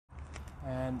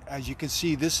And as you can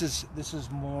see, this is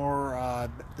more.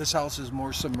 This house is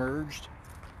more submerged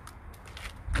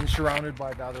and surrounded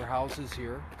by the other houses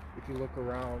here. If you look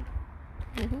around,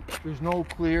 there's no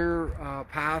clear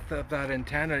path of that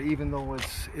antenna, even though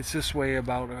it's this way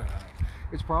about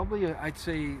it's probably I'd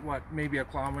say maybe a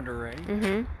kilometer,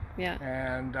 eh? Yeah.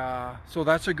 And so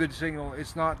that's a good signal.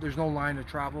 It's not, there's no line of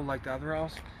travel like the other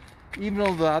house. Even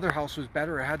though the other house was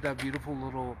better, it had that beautiful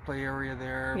little play area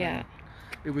there. Yeah.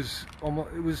 It was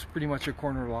pretty much a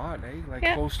corner lot, eh? Like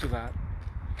close to that.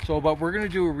 So, but we're gonna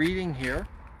do a reading here.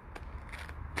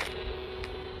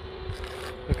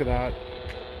 Look at that.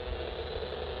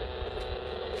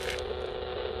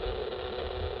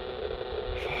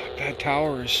 Fuck, that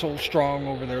tower is so strong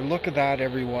over there. Look at that,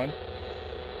 everyone.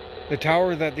 The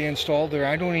tower that they installed there,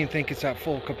 I don't even think it's at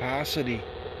full capacity.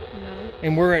 No.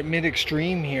 And we're at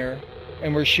mid-extreme here,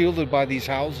 and we're shielded by these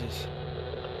houses.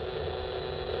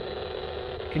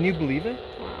 Can you believe it?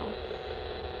 Wow.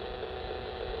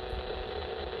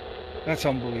 That's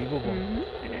unbelievable.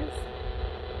 It is.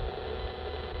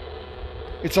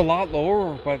 It's a lot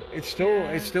lower, but it's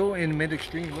still in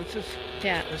mid-extreme. Let's just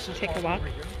take a walk.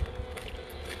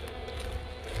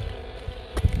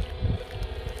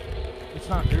 It's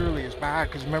not nearly as bad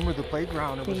because remember the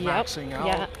playground, it was maxing out.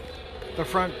 Yeah. The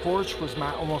front porch was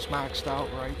almost maxed out,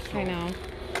 right? So I know.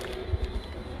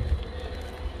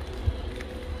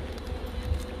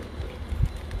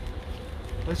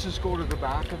 let's just go to the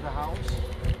back of the house.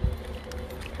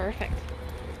 Perfect.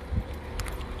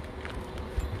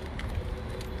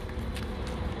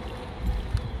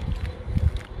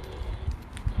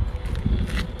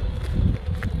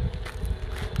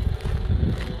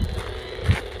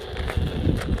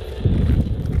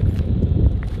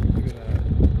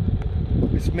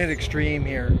 Mid-extreme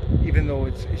here, even though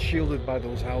it's shielded by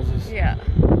those houses. Yeah.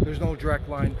 There's no direct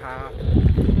line path.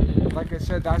 Like I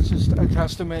said, that's just a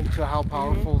testament to how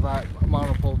powerful that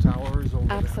monopole tower is over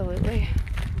there. Absolutely.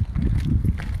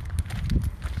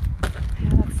 Yeah,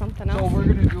 that's something else. So we're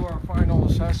going to do our final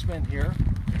assessment here.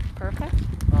 Perfect.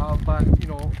 But you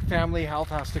know, family health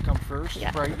has to come first,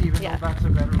 right? Even though that's a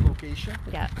better location.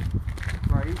 Yeah.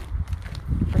 Right?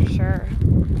 For sure.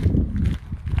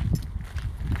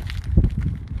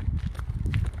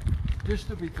 Just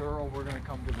to be thorough, we're going to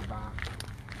come to the back.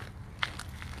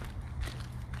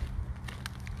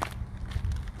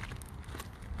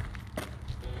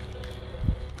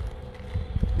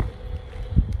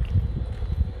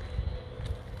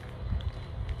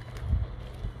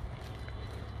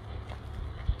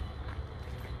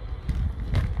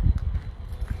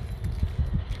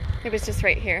 It was just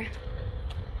right here.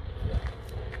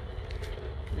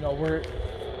 You know,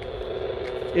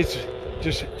 it's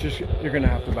just you're gonna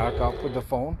have to back up with the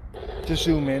phone. Just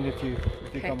zoom in if you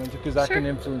come into, because that can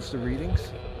influence the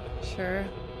readings. Sure.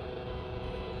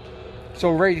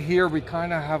 So right here we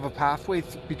kind of have a pathway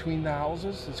between the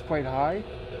houses. It's quite high,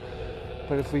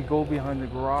 but if we go behind the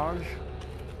garage,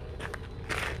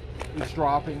 it's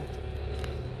dropping.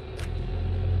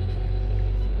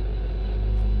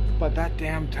 But that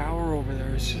damn tower over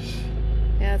there is just...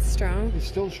 Yeah, it's strong. It's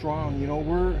still strong. You know,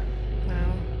 we're...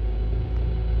 Wow.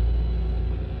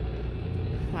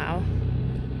 Wow.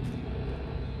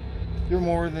 You're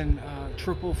more than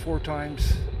triple, 4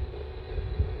 times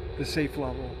the safe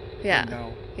level right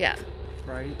now. Yeah.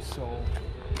 Right?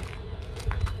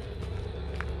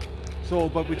 So,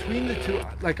 but between the two,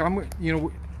 like you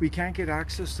know, we can't get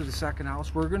access to the second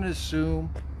house. We're going to assume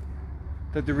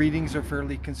that the readings are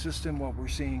fairly consistent what we're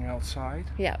seeing outside.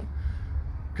 Yeah.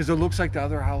 Because it looks like the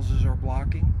other houses are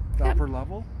blocking the upper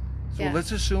level. So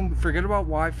let's assume, forget about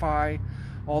Wi-Fi,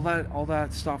 all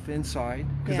that stuff inside,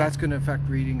 because that's going to affect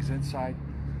readings inside.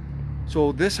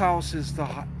 So this house is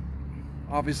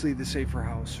obviously the safer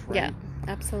house, right? Yeah,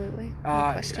 absolutely.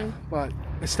 No question. But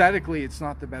aesthetically, it's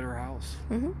not the better house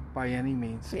by any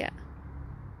means. Yeah.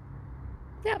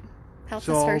 Yeah. Health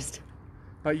is first.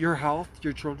 But your health,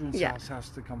 your children's health has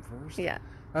to come first. Yeah.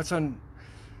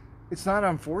 It's not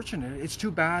unfortunate. It's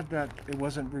too bad that it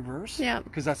wasn't reversed. Yeah.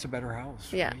 Because that's a better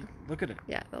house. Yeah. Right? Look at it.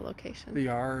 Yeah, the location. The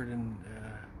yard and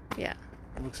it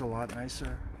looks a lot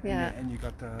nicer. Yeah. And you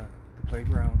got the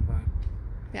playground, but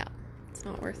yeah, it's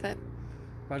not worth it.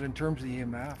 But in terms of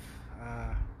EMF,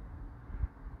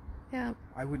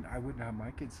 I wouldn't have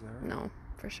my kids there. No,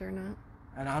 for sure not.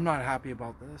 And I'm not happy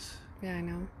about this. Yeah, I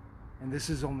know. And this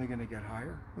is only going to get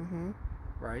higher,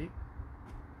 right?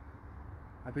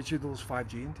 I bet you those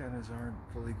 5G antennas aren't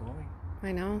fully going.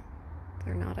 I know.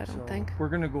 They're not, I don't think. We're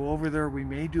going to go over there. We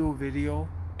may do a video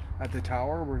at the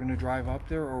tower. We're going to drive up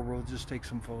there, or we'll just take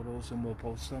some photos and we'll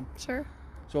post them. Sure.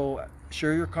 So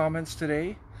share your comments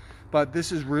today. But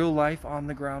this is real life on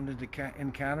the ground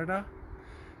in Canada.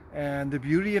 And the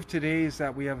beauty of today is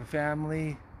that we have a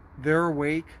family, they're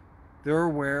awake, they're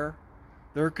aware,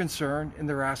 they're concerned, and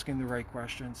they're asking the right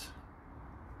questions.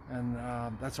 And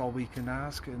that's all we can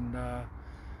ask, and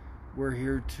we're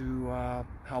here to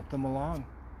help them along.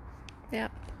 Yeah.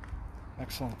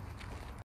 Excellent.